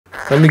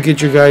Let me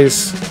get you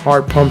guys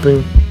heart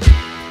pumping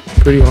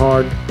pretty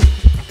hard.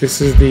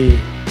 This is the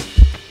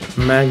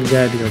Mag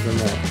Daddy of them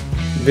all.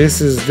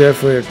 This is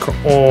definitely a car.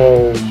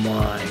 Oh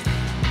my.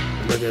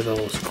 Look at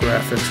those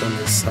graphics on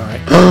this side.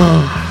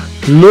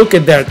 Look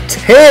at that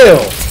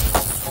tail.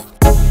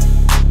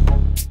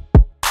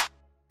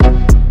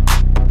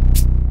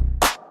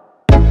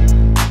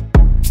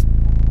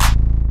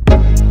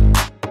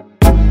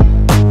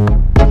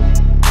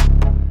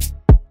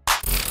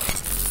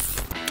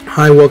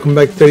 Hi, welcome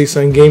back to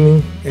Daddyson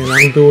Gaming, and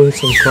I'm doing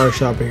some car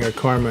shopping at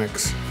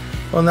CarMax.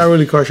 Well, not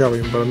really car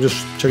shopping, but I'm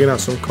just checking out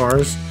some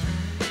cars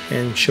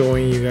and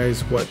showing you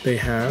guys what they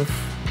have.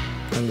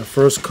 And the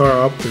first car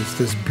up is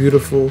this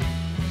beautiful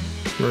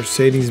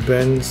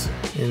Mercedes-Benz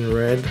in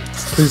red.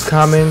 Please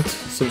comment,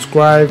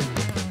 subscribe,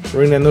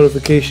 ring that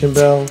notification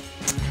bell.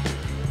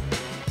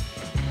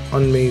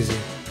 Amazing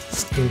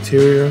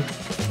interior.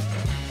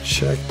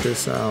 Check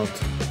this out.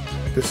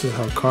 This is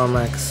how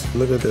CarMax.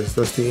 Look at this.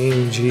 That's the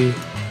AMG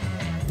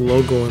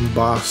logo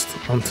embossed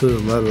onto the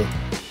leather.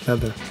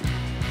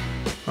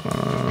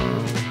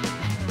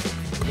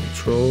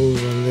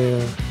 Controls on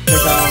there.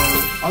 Check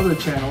out our other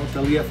channel,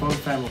 Thalia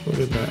Family.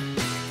 Look at that.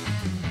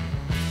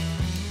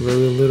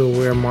 Very little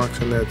wear marks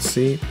on that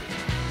seat.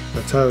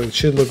 That's how it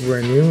should look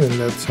brand new, and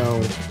that's how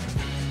it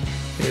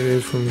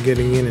is from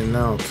getting in and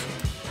out.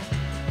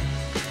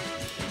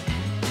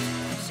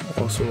 It's an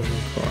awesome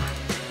looking car.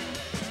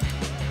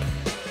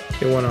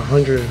 They want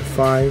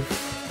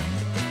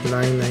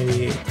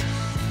 $105,998.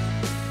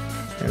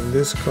 And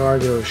this car,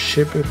 they'll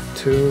ship it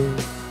to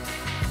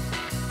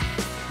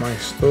my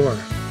store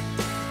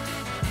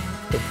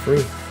for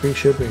free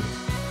shipping.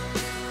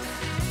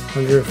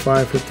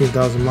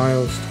 15,000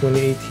 miles,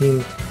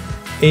 2018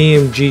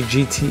 AMG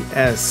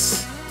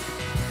GTS.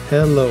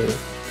 Hello.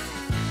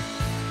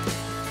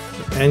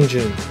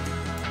 Engine.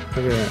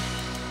 Look at that.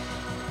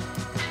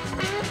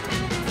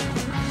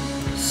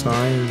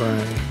 Signed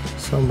by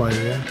somebody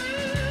there.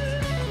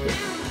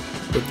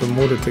 Put the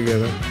motor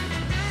together.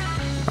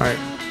 Alright.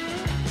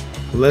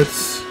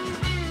 Let's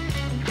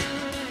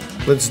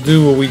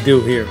do what we do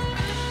here.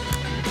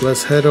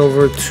 Let's head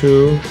over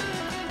to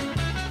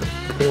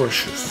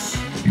Porsche.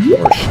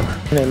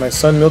 And my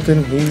son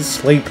Milton, he's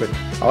sleeping.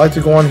 I like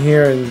to go on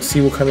here and see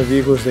what kind of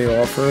vehicles they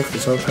offer,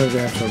 because sometimes they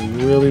have some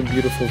really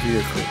beautiful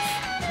vehicles.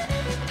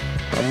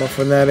 I'm a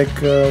fanatic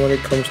when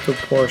it comes to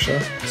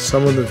Porsche.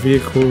 Some of the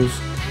vehicles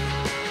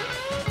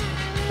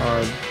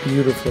are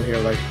beautiful here,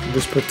 like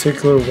this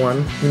particular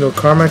one. You know,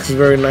 CarMax is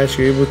very nice.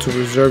 You're able to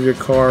reserve your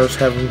cars,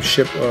 have them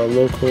ship a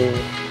local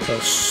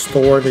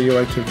store that you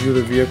like to view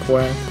the vehicle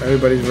at.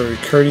 Everybody's very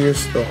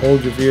courteous. They'll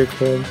hold your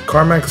vehicle.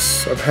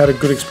 CarMax, I've had a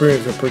good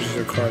experience to purchase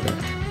a car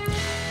there.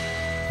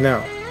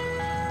 Now,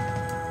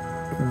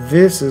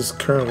 this is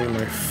currently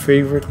my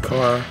favorite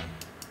car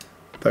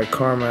that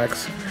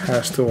CarMax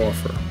has to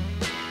offer.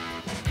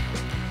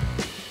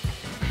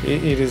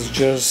 It is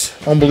just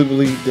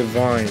unbelievably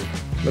divine.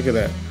 Look at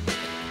that.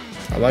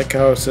 I like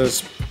how it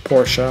says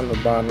Porsche on the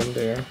bottom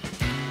there.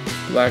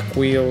 Black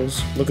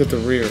wheels. Look at the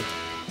rear.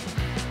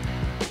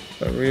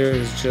 The rear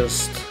is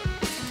just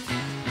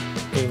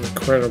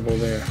incredible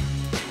there.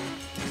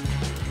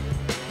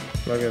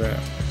 Look at that.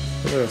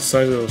 Look at the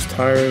size of those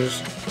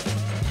tires.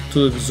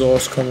 Two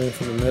exhausts coming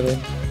from the middle.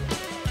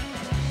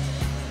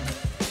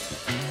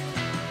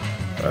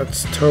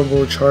 That's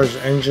turbocharged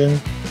engine.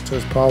 It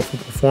says powerful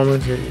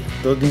performance.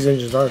 These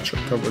engines are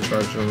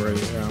turbocharged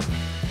already now.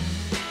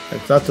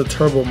 It's not the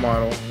turbo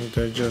model.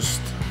 They just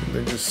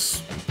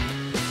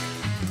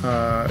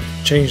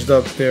changed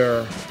up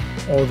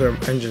all their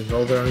engines.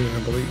 All their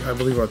engines, I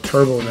believe, are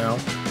turbo now.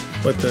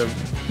 But the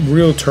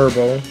real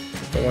turbo,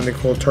 the one they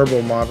call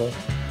turbo model,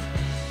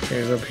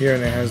 is up here,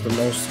 and it has the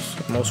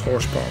most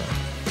horsepower.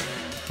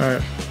 All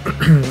right,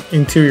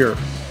 interior.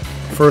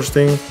 First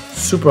thing,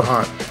 super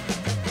hot.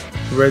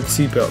 Red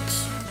seat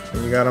belts.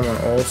 And you got them on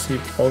all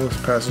the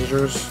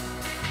passengers.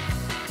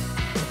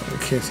 You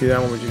can't see that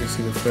one, but you can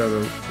see the flare of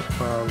the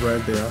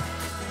red there.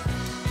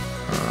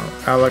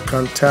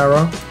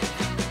 Alcantara.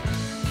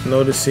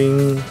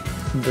 Noticing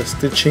the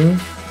stitching.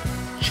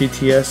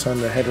 GTS on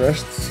the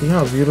headrest. See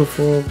how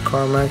beautiful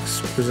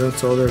CarMax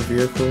presents all their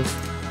vehicles?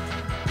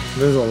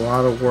 There's a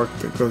lot of work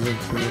that goes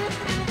into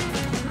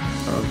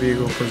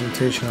vehicle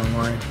presentation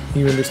online.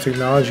 Even this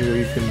technology where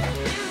you can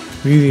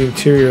view the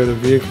interior of the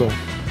vehicle.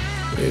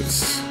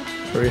 It's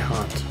very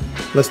hot.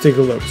 Let's take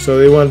a look. So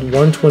they want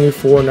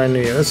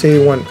 $124,998. Let's say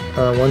they want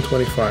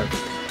 $125.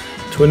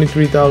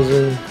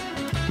 23,000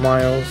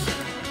 miles.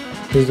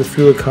 Here's the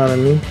fuel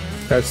economy.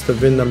 That's the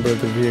VIN number of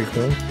the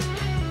vehicle.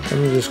 Let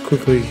me just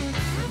quickly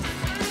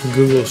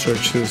Google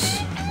search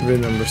this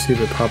VIN number, see if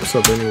it pops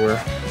up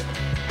anywhere.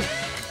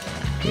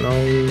 No.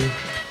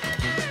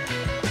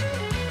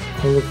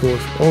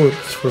 Oh,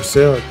 it's for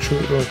sale.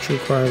 True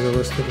cars are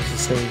listed as the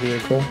same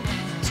vehicle,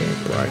 same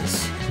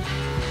price.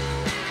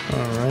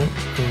 Alright.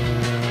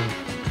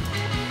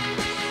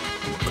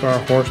 Car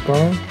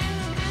horsepower.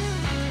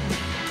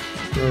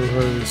 Never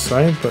heard of this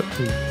site, but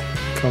it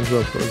comes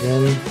up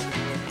again.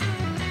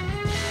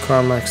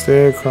 CarMax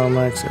there,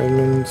 CarMax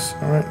Edmonds.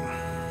 Alright.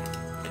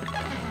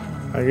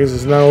 I guess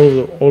it's not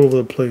all over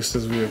the place,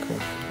 this vehicle.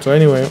 So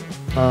anyway,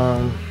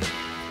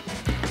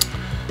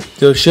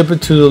 they'll ship it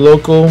to the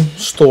local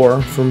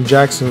store from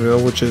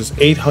Jacksonville, which is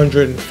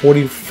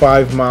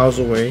 845 miles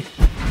away.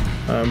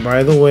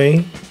 By the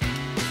way,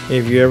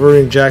 if you're ever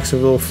in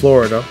Jacksonville,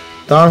 Florida,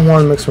 Don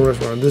Juan Mexican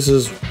Restaurant, this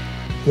is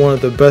one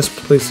of the best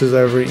places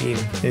I've ever eaten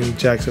in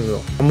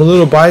Jacksonville. I'm a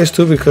little biased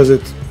too because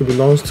it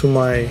belongs to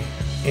my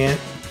aunt.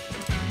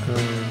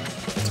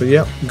 So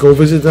yeah, go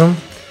visit them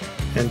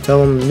and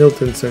tell them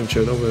Milton sent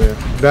you over there.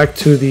 Back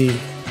to the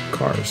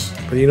cars.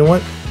 But you know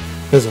what?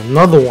 There's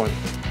another one.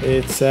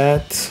 It's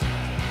at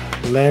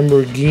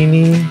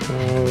Lamborghini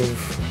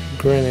of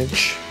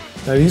Greenwich.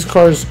 Now these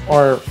cars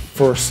are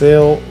for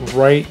sale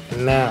right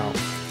now.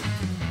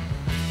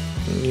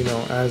 You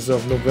know, as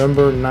of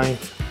November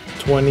 9th,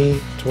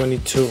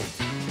 2022.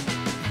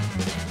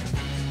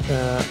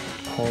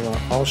 Hold on,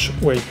 I'll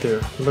wait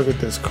there. Look at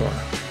this car.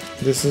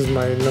 This is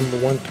my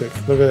 #1 pick.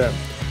 Look at that.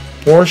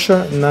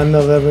 Porsche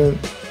 911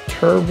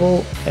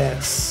 Turbo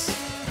S.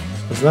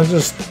 It's not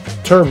just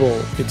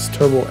turbo, it's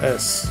Turbo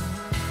S.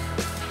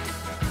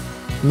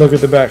 Look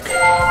at the back.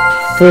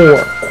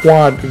 4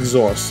 quad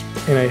exhausts.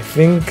 And I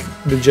think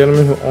the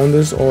gentleman who owned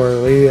this, or a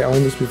lady that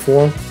owned this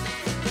before,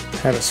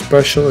 had a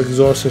special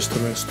exhaust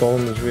system installed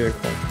in this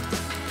vehicle.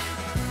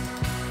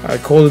 I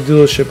called the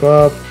dealership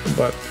up,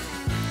 but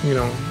you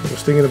know, I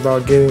was thinking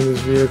about getting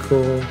this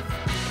vehicle.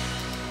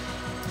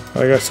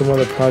 I got some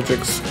other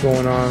projects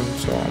going on,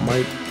 so I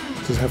might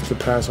just have to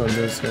pass on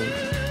this and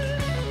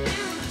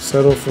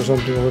settle for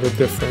something a little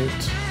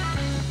different.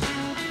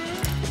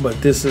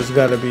 But this has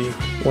got to be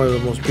one of the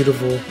most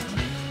beautiful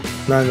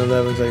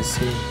 911s I've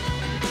seen.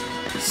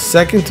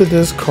 Second to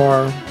this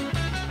car,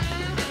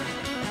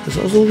 there's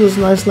also this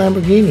nice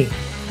Lamborghini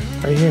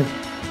right here.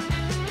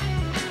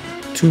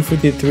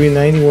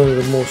 $253.90, one of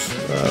the most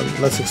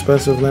less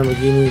expensive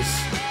Lamborghinis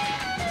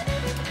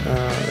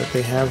that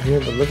they have here.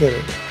 But look at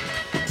it,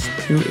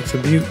 it's a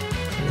beaut.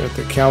 You got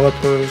the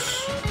calipers.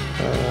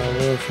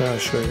 What can I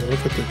show you?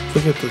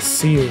 Look at the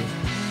sealing,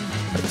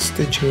 that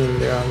stitching in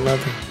there on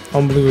leather.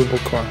 Unbelievable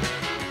car.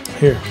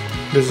 Here,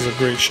 this is a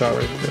great shot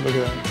right there. Look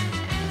at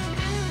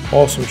that.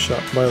 Awesome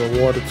shot by the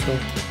water too.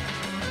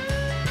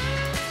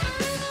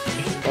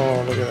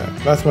 Oh, look at that.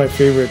 That's my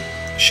favorite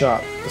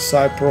shot. The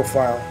side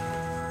profile.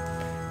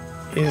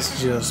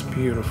 It's just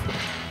beautiful.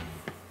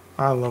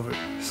 I love it.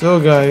 So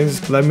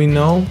guys, let me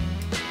know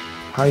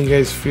how you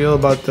guys feel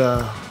about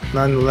the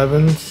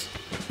 911s.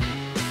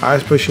 I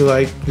especially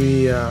like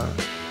the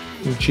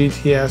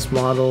GTS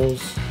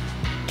models.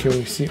 Can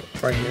we see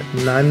right here?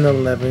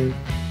 911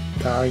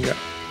 Thalia.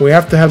 We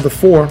have to have the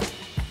 4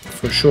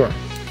 for sure.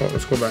 Oh,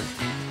 let's go back.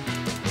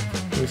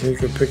 Let me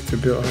take a pick to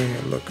build. Right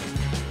here, look.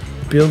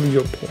 Build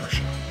your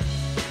Porsche.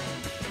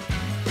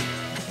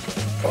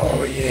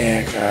 Oh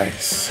yeah,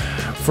 guys.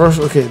 First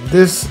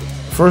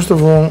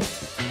of all,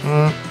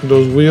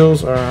 those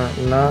wheels are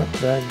not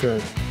that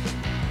good.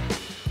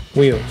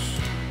 Wheels.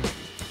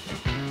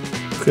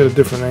 Look at a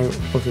different angle.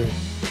 Okay.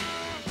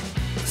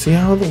 See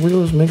how the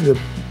wheels make the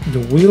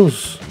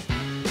wheels?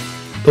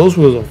 Those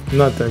wheels are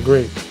not that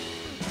great.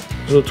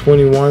 Those are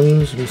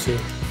 21s. Let me see.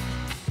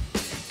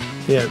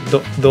 Yeah,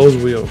 those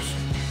wheels.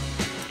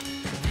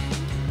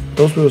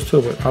 Those wheels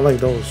too, but I like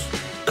those.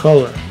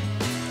 Color.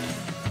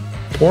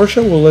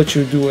 Porsche will let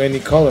you do any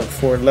color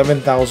for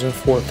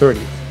 $11,430.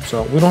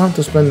 So we don't have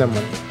to spend that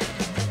money.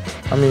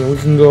 I mean, we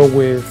can go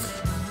with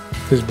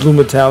this blue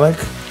metallic.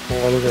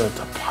 Oh, look at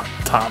the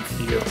top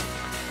here.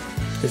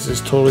 This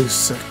is totally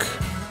sick.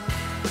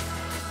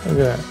 Look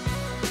at that.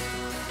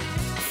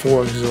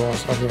 4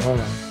 exhausts. Okay, hold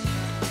on.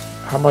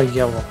 How about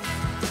yellow?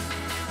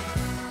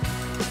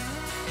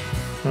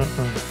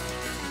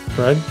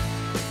 Red?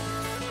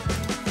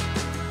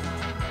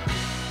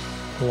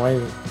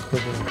 White.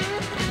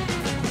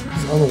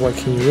 This other white,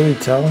 can you really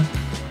tell?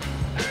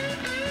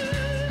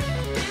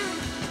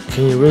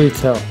 Can you really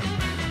tell?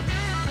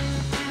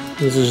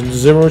 This is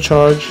 0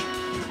 charge.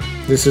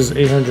 This is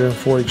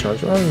 840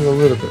 charge. Oh, a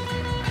little bit.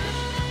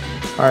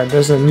 Alright,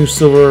 there's a new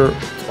silver.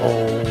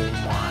 Oh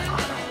my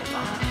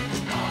god.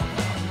 Oh,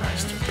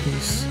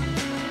 masterpiece.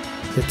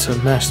 It's a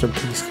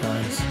masterpiece,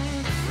 guys.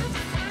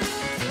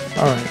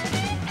 Alright.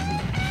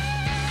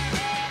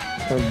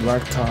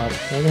 Black top.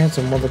 I had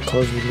some other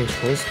colors we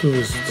mixed. Let's do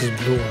this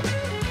blue one.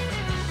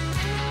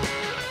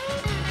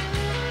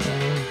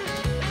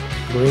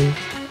 Green.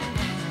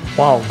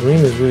 Wow, green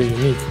is really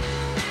unique.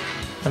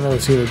 I've never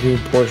seen a green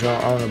Porsche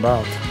out and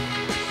about.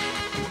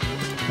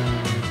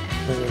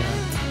 Look at that.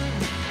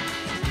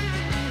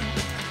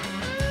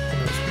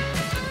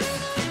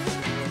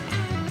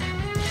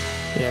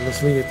 Yeah,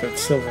 let's leave it that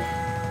silver.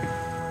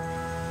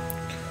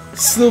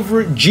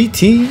 Silver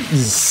GT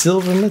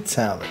silver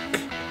metallic.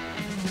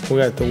 We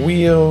got the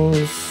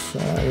wheels,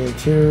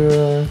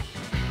 interior,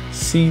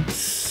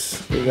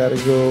 seats. We gotta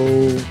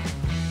go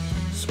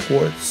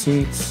sport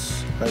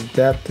seats,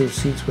 adaptive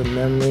seats with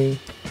memory.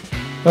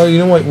 Oh, you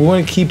know what? We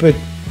want to keep it.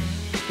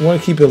 We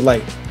want to keep it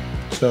light.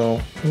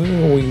 So we can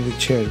go with the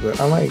chairs, but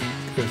I like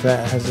if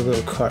that has a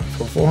little cut.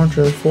 For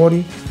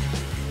 440,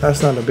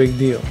 that's not a big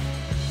deal.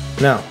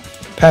 Now,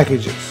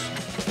 packages.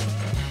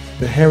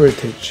 The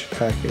Heritage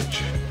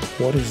package.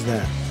 What is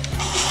that?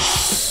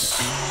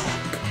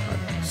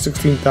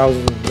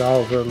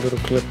 $16,000 for a little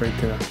clip right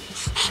there.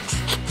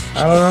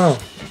 I don't know.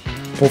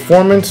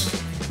 Performance.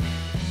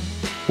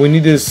 We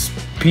need this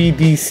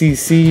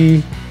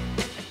PDCC.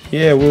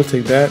 Yeah, we'll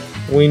take that.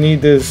 We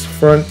need this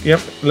front,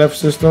 left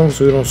system,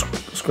 so we don't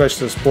scratch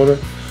the spoiler.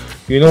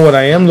 You know what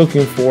I am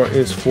looking for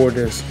is for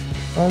this.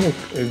 Oh look,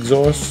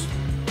 exhaust.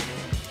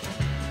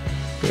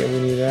 Yeah, we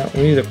need that.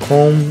 We need a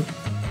chrome.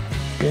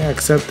 Yeah,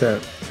 accept that.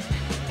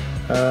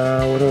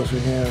 What else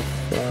we have?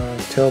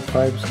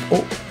 Tailpipes.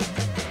 Oh,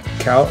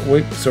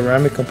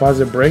 ceramic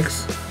composite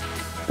brakes.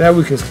 That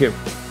we can skip.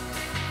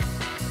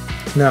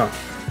 Now,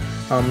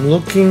 I'm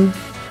looking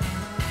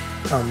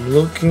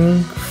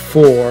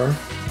for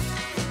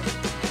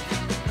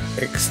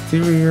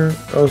exterior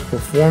of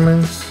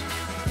performance.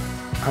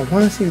 I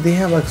want to see if they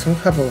have like some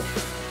type of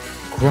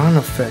ground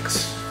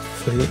effects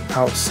for the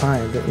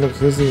outside. Look,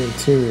 this is the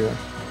interior.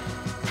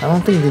 I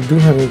don't think they do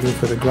have anything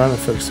for the ground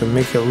effects to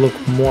make it look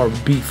more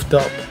beefed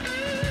up.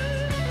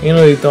 You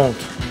know they don't.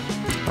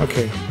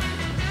 Okay,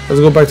 let's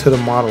go back to the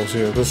models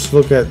here. Let's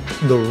look at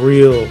the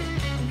real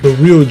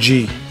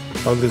G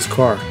of this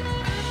car,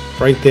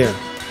 right there,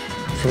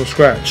 from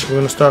scratch. We're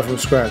gonna start from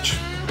scratch.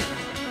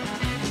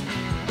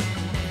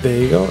 There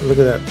you go. Look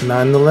at that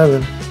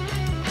 911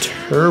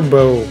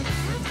 Turbo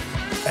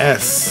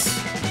S.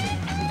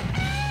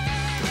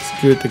 Let's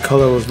get the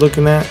color I was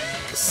looking at.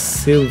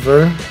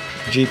 Silver,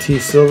 GT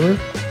silver.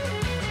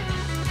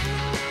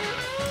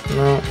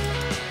 No,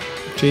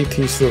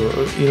 GT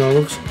silver. You know,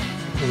 looks.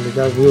 And they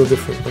got wheel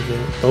different. Okay,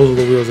 those are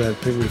the wheels I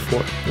had picked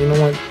before. You know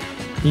what?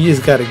 You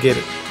just gotta get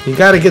it. You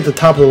gotta get the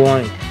top of the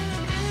line.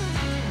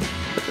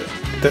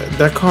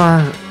 That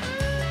car,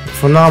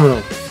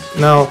 phenomenal.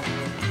 Now,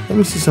 let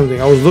me see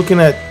something. I was looking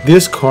at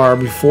this car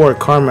before at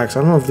CarMax.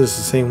 I don't know if this is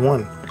the same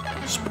one.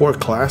 Sport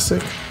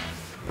Classic.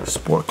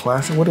 Sport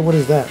Classic. What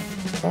is that?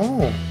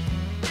 Oh,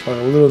 a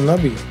little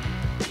nubby.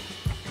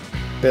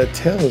 That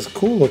tail is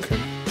cool looking.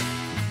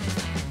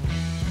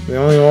 They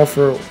only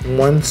offer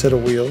one set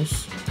of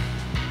wheels.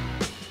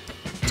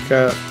 It's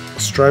got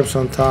stripes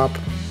on top.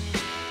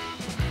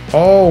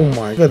 Oh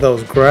my! Look at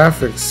those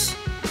graphics.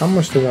 How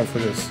much do they want for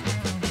this?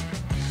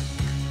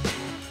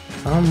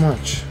 How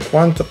much?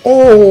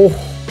 Oh!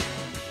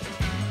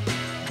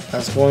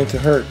 That's going to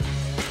hurt.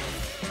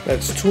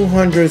 That's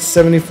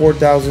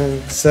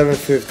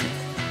 $274,750.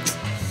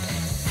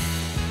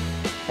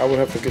 I would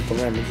have to get the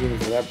Lamborghini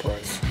for that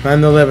price.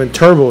 911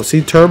 Turbo.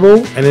 See Turbo?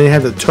 And then they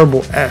have the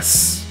Turbo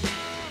S.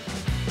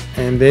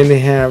 And then they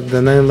have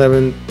the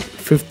 911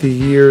 50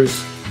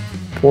 years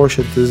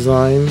Porsche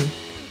design.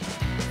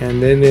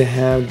 And then they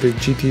have the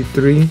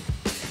GT3.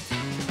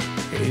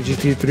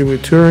 GT3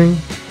 with Touring.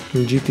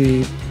 And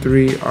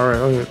GT3. Alright,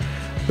 okay.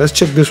 Let's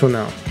check this one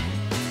out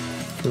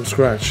from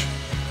scratch.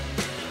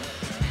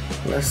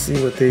 Let's see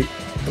what they.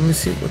 Let me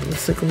see.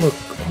 Let's take a look.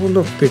 Oh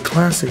look, the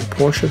classic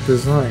Porsche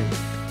design.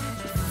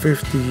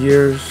 50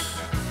 years.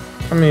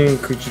 I mean,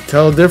 could you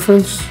tell a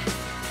difference?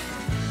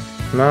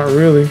 Not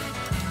really.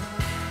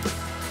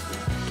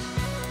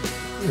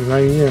 Not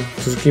yet.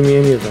 Just give me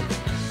any of them.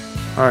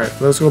 All right,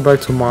 let's go back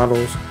to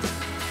models.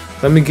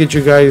 Let me get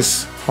you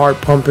guys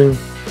heart pumping,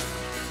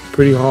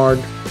 pretty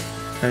hard,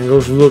 and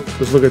let's look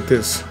at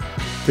this.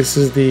 This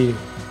is the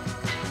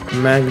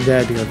Mag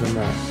Daddy of them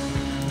all.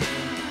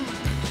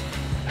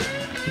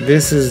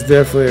 This is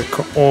definitely a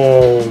car.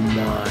 Oh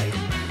my!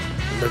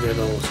 Look at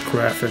those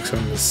graphics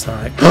on the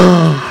side.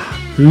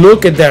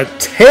 Look at that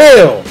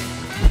tail!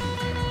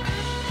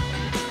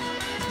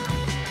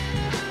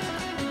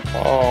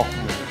 Oh my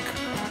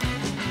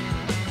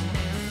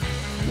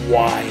God!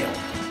 Wild!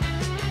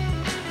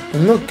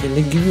 And look, and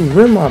they give you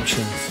rim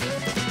options.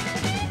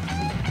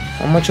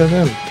 How much are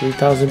them?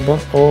 $3,000.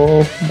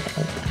 Oh my!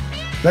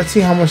 Let's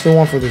see how much they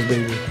want for this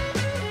baby.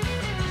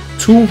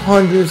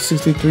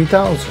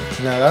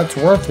 $263,000. Now that's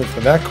worth it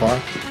for that car,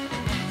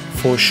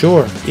 for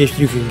sure. If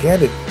you can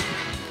get it,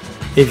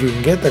 if you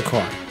can get the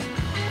car.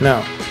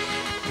 Now,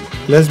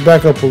 let's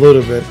back up a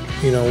little bit.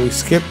 You know, we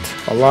skipped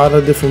a lot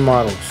of different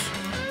models.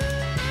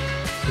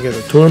 You got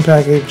the touring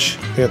package.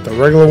 You got the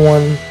regular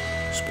one,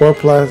 Sport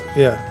Plus.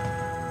 Yeah,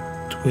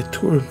 with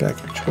touring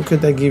package. What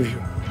could that give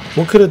you?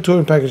 What could a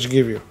touring package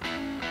give you?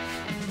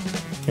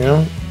 You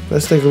know.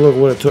 Let's take a look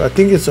what I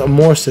think it's a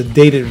more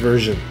sedated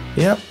version.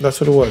 Yep, that's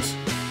what it was.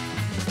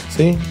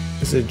 See?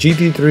 It's a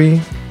GT3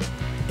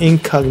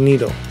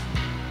 Incognito.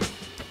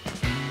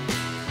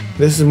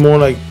 This is more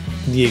like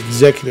the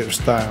executive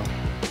style.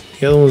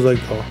 The other one's like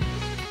the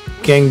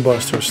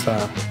gangbuster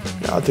style.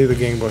 Yeah, I'll take the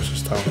gangbuster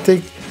style.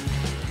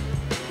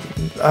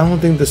 I don't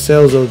think the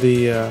sales of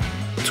the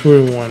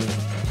touring one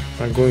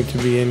are going to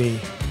be any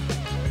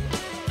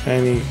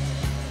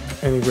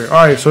great.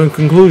 Alright, so in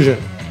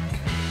conclusion,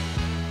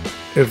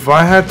 if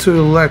I had to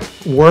elect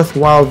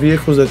worthwhile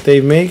vehicles that they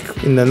make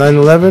in the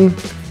 911,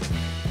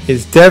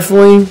 it's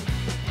definitely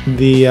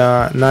the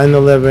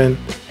 911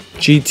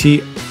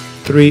 GT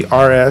 3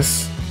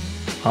 RS.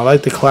 I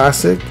like the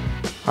classic.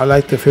 I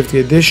like the 50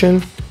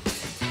 edition.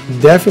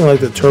 Definitely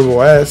like the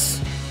Turbo S.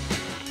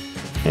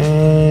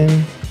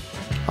 And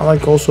I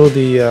like also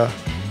the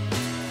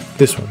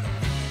this one,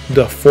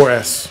 the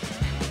 4S.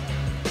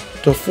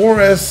 The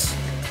 4S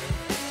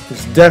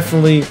is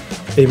definitely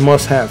a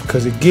must-have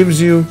because it gives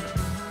you,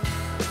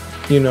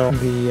 you know,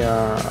 the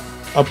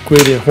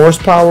upgraded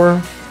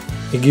horsepower.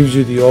 It gives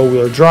you the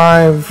all-wheel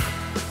drive.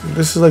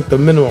 This is like the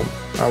minimum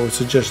I would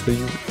suggest that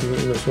you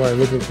know, so I'm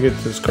looking to get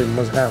this car, you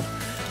must have.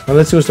 Now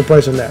let's see what's the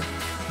price on that.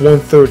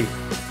 130.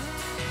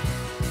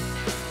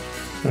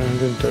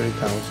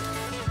 130,000.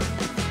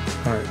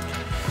 All right.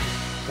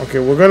 Okay,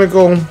 we're gonna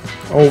go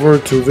over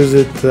to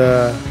visit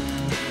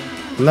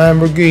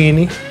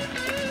Lamborghini.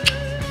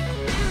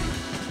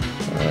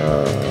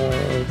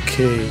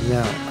 Okay,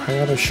 now I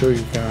gotta show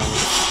you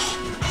guys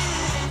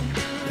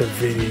the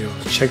video.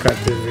 Check out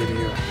this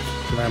video.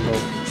 Lambo.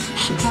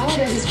 The car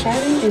that is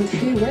describing in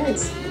 3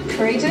 words: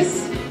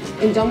 courageous,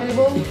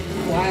 indomitable,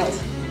 wild.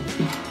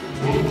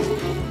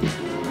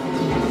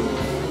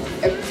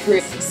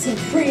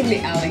 Supremely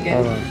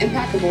elegant,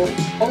 impeccable,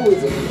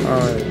 always.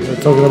 Alright, they're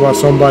talking about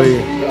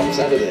somebody. On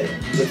Saturday,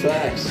 the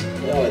tracks.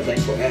 Oh,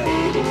 thanks for having.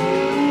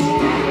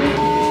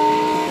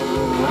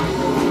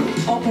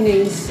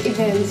 Openings,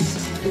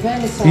 events,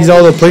 vernissages. These are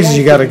all the places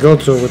you gotta go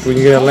to when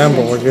you get a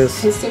Lambo, I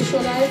guess. His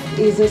social life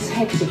is as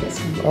hectic as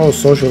he is. Oh,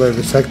 social life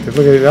is hectic.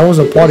 Look at it. That was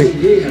a party.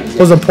 That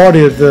was a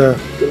party that the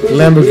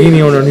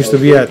Lamborghini owner used to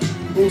be at.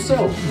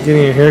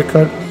 Getting a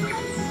haircut.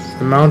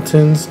 The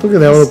mountains. Look at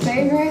that. His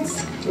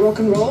favorites: rock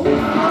and roll,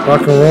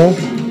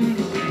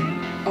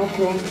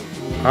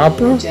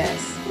 opera,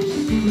 jazz.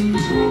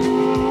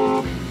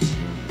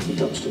 He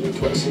talks to me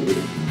twice a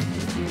year.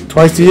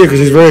 Twice a year because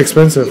he's very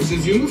expensive. It's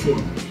his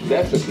uniform.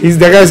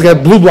 That guy's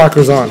got blue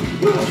blockers on.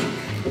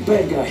 A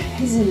bad guy.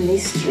 He's a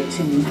mystery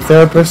to me.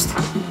 Therapist.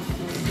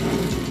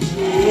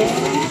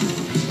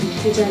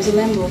 He drives a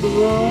Lambo.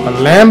 A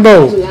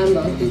Lambo.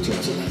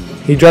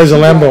 He drives a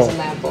Lambo. He drives a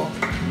Lambo.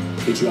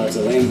 He drives a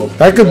Lambo.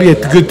 That could be a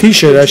good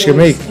T-shirt I should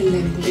make.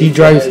 He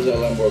drives. a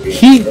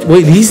Lamborghini.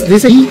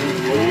 This Lamborghini.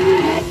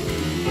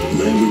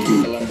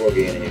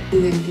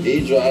 He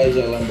drives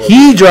a Lamborghini.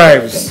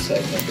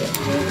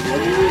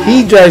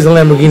 He drives a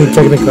Lamborghini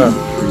Technica.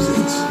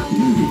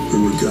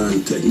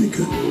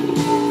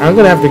 I'm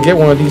gonna have to get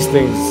one of these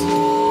things.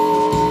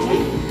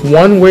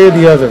 One way or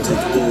the other.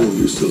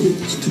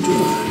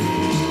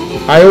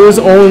 I always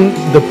own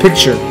the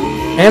picture.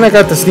 And I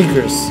got the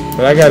sneakers.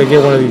 But I gotta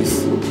get one of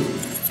these.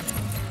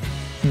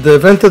 The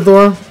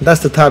Aventador,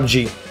 that's the top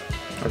G.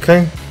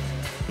 Okay?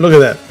 Look at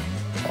that.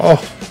 Oh.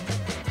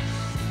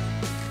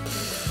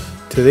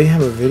 Do they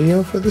have a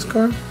video for this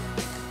car?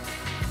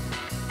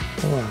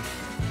 Hold on.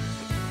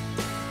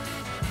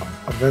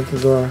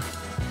 Aventador.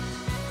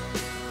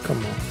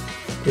 Come on.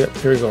 Yep,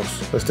 here it goes.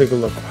 Let's take a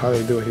look how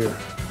they do it here.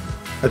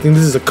 I think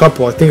this is a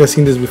couple. I think I've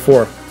seen this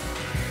before.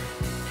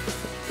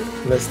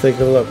 Let's take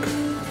a look.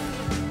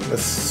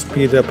 Let's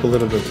speed it up a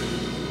little bit.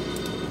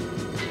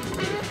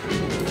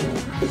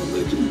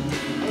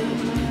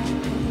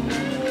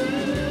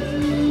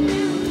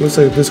 Looks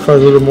like this car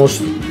is a little more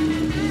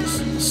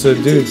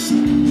subdued.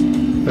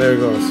 There it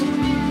goes.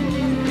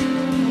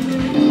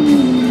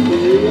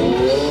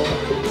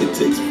 It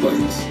takes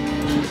fights.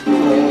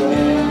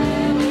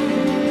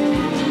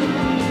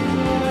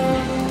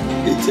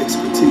 It takes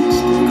critiques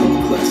to become a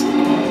classic.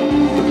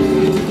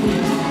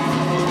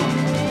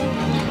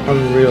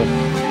 Unreal.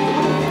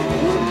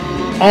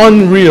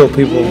 Unreal,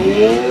 people.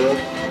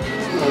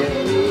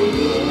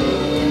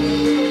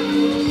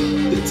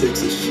 It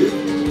takes a shit to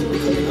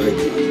become an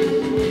icon.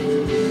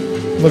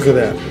 Look at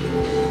that.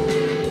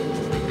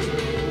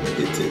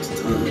 It takes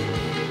time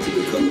to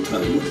become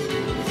timeless.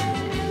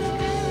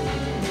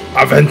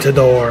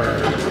 Aventador.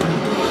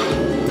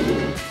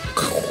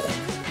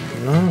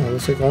 No,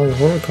 looks like only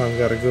Huracan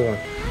got a good one.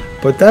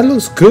 But that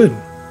looks good.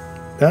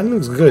 That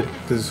looks good.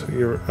 This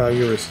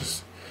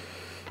Urus.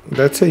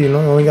 That's it, you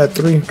know, I only got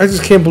 3. I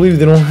just can't believe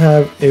they don't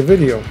have a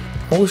video.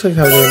 I always like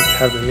how they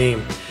have the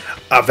name.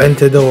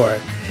 Aventador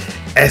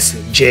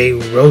SJ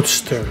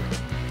Roadster.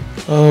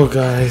 Oh,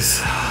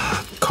 guys.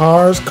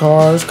 Cars.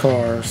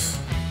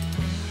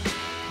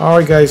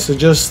 Alright, guys, so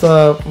just,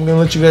 I'm going to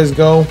let you guys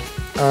go.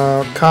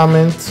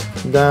 Comment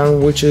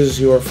down which is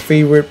your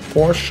favorite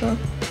Porsche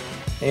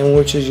and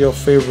which is your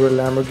favorite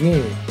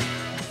Lamborghini.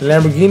 The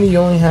Lamborghini,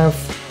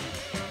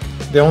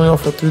 they only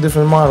offer 3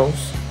 different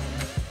models.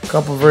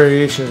 Couple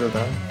variations of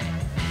that.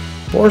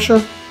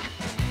 Porsche,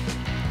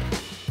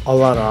 a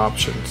lot of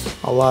options,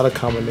 a lot of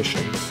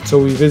combinations. So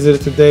we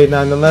visited today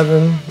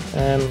 911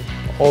 and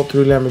all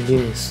 3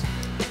 Lamborghinis.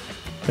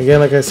 Again,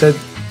 like I said,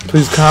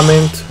 please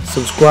comment,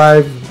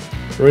 subscribe,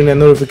 ring that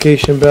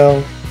notification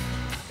bell.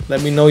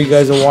 Let me know you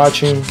guys are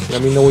watching.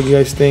 Let me know what you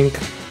guys think.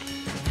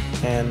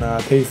 And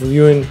thank you for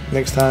viewing.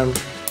 Next time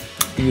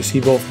you see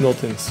both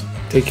Miltons.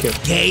 Take care.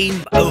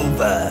 Game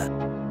over.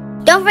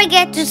 Don't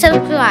forget to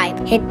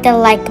subscribe. Hit the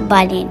like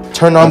button.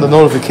 Turn on the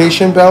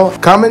notification bell.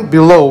 Comment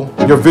below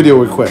your video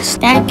request.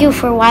 Thank you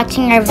for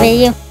watching our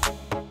video.